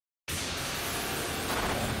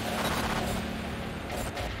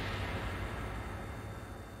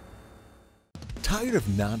Tired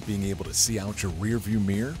of not being able to see out your rearview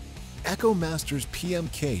mirror? EchoMaster's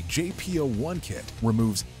PMK JP01 kit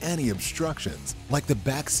removes any obstructions like the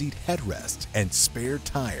backseat headrest and spare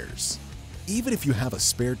tires. Even if you have a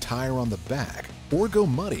spare tire on the back or go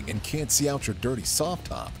mudding and can't see out your dirty soft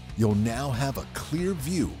top, you'll now have a clear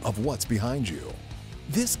view of what's behind you.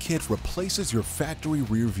 This kit replaces your factory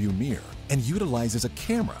rearview mirror and utilizes a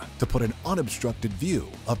camera to put an unobstructed view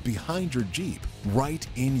of behind your Jeep right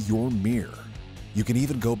in your mirror. You can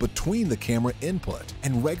even go between the camera input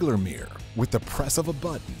and regular mirror with the press of a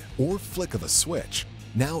button or flick of a switch.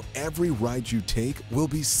 Now every ride you take will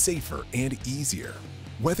be safer and easier.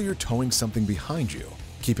 Whether you're towing something behind you,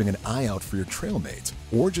 keeping an eye out for your trail mates,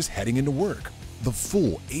 or just heading into work, the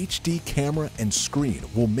full HD camera and screen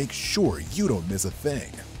will make sure you don't miss a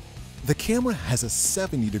thing. The camera has a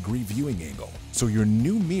 70-degree viewing angle, so your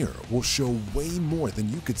new mirror will show way more than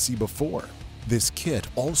you could see before. This kit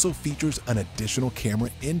also features an additional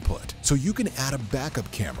camera input, so you can add a backup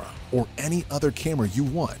camera or any other camera you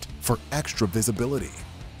want for extra visibility.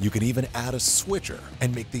 You can even add a switcher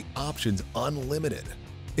and make the options unlimited.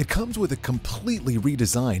 It comes with a completely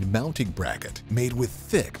redesigned mounting bracket made with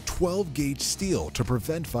thick 12-gauge steel to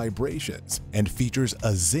prevent vibrations and features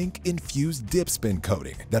a zinc-infused dipspin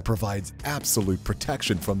coating that provides absolute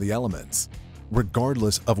protection from the elements.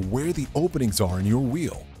 Regardless of where the openings are in your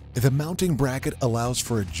wheel, the mounting bracket allows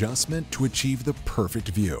for adjustment to achieve the perfect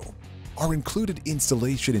view. Our included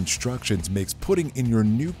installation instructions makes putting in your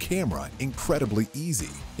new camera incredibly easy.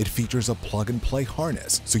 It features a plug-and-play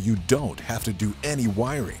harness, so you don't have to do any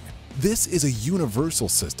wiring. This is a universal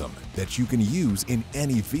system that you can use in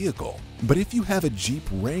any vehicle. But if you have a Jeep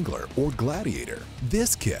Wrangler or Gladiator,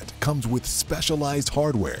 this kit comes with specialized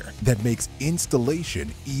hardware that makes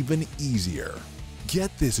installation even easier.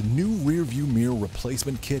 Get this new rearview mirror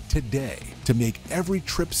replacement kit today to make every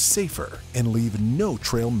trip safer and leave no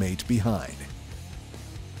trail mate behind.